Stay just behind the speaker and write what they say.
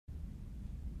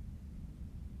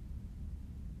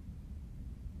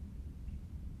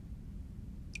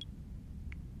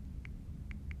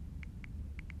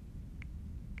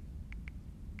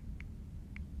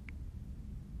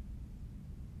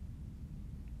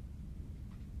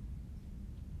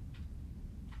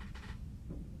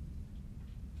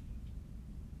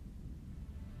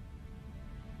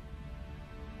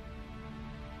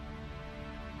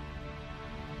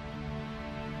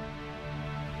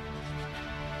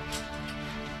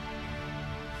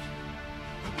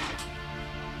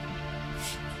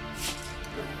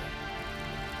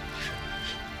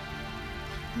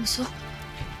Puso.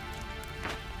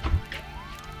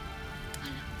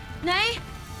 Nay!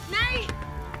 Nay!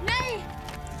 Nay!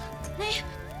 Nay!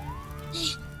 Nay!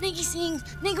 Nay, gising!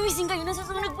 Nay, gumising kayo.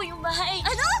 Nasusunog po yung bahay.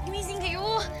 Ano? Gumising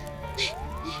kayo. Nay!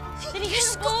 Dali ka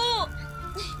na po!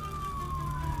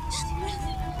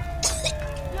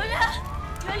 Lola!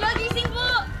 Lola, gising po!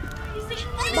 Gising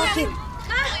po! Bakit?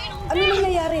 Ano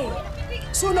nangyayari?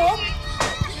 Sunog?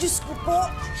 Diyos ko po!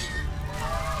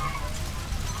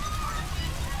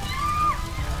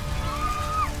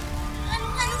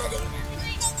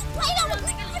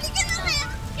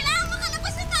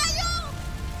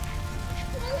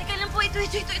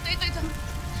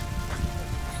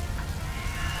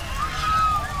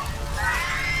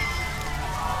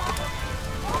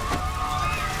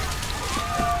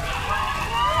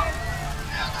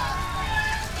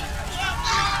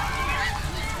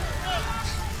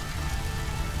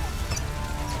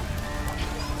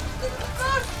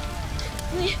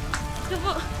 Ito. Ito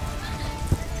po.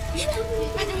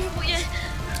 Ano po yan?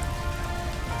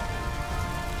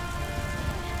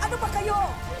 Ano ba kayo?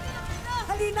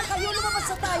 Halina kayo, lumabas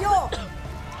na tayo!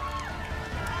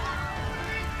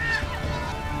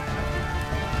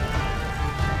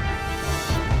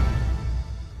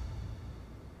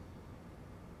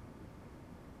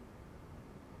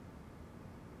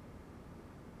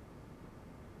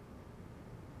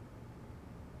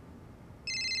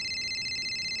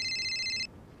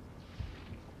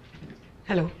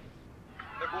 Hello?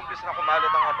 Nag-uumpis na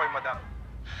kumalat ang apoy, madam.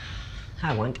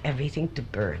 I want everything to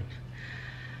burn.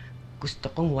 Gusto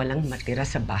kong walang matira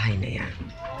sa bahay na yan.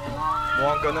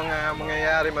 Mukhang ganun nga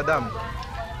mangyayari, madam.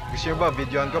 Gusto niyo ba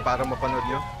videoan ko para mapanood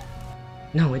niyo?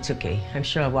 No, it's okay. I'm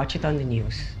sure I'll watch it on the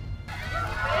news.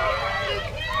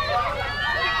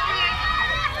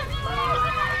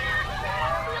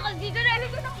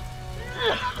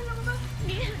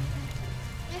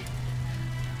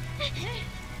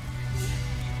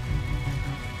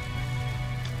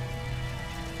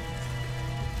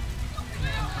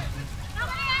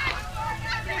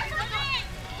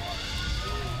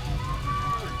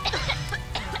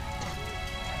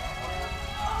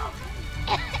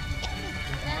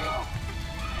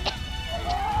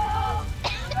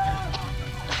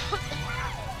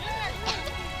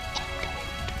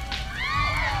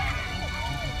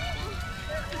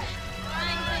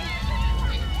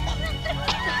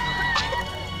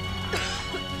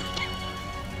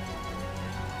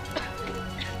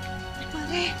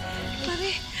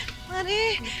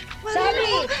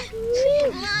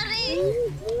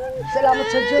 Salamat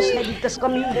sa Diyos, nagligtas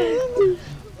kami.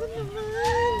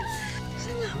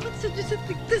 Salamat sa Diyos at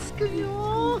ligtas kayo.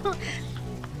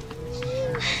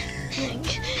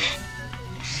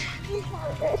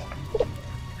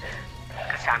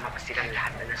 Kasama pa silang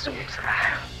lahat na nasunog sa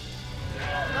bahay.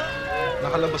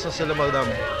 Nakalabas na sila, madam.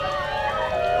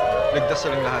 Ligtas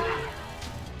silang lahat.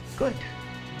 Good.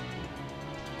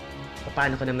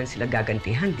 Paano ko naman sila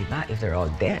gagantihan, di ba, if they're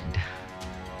all dead?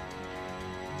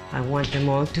 I want them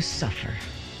all to suffer.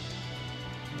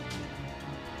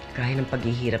 Gaya ng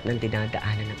paghihirap ng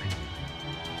dinadaanan ng anak.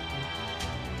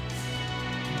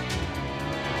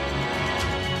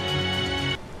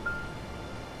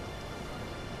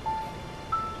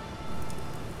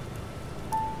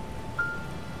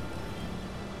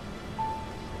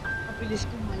 Mabilis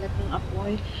kumalat ng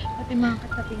apoy, pati mga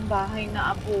kataping bahay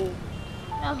na abo.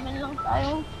 Laban lang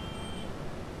tayo.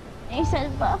 May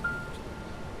salba.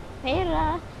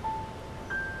 Pera.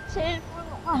 Cellphone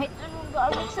o kahit anong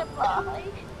gamit sa bahay.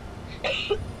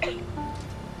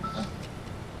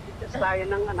 Saya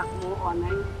ng anak mo,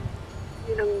 Onay.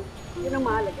 Yun ang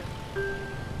mahalaga.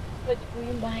 Pwede po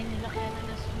yung bahay nila kaya na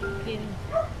nasunugin.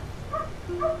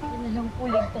 Yun na lang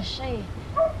po, ligtas siya eh.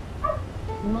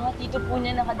 Yung mga tito po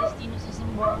niya nakadestino sa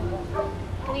Zamboanga.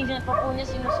 Kanina pa po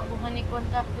niya sinusubukan ni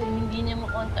contact pero hindi niya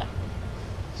makontak.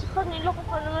 Sa kanila ko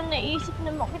pa naman naisip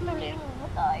na makituloy mo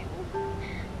tayo.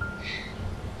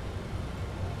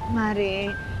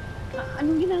 Mare,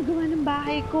 anong ginagawa ng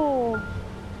bahay ko?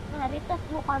 Mare,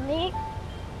 tatlo kami.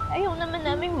 Ayaw naman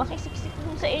namin makisiksik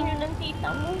dun sa inyo ng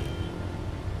tita mo.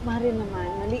 Mare naman,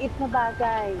 maliit na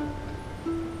bagay.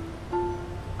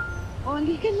 O,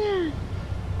 halika na.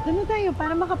 Doon tayo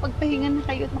para makapagpahinga na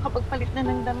kayo at makapagpalit na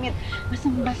ng damit.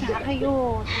 Basang-basa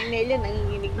kayo. Si Nelia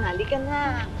nanginginig na. Halika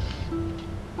na.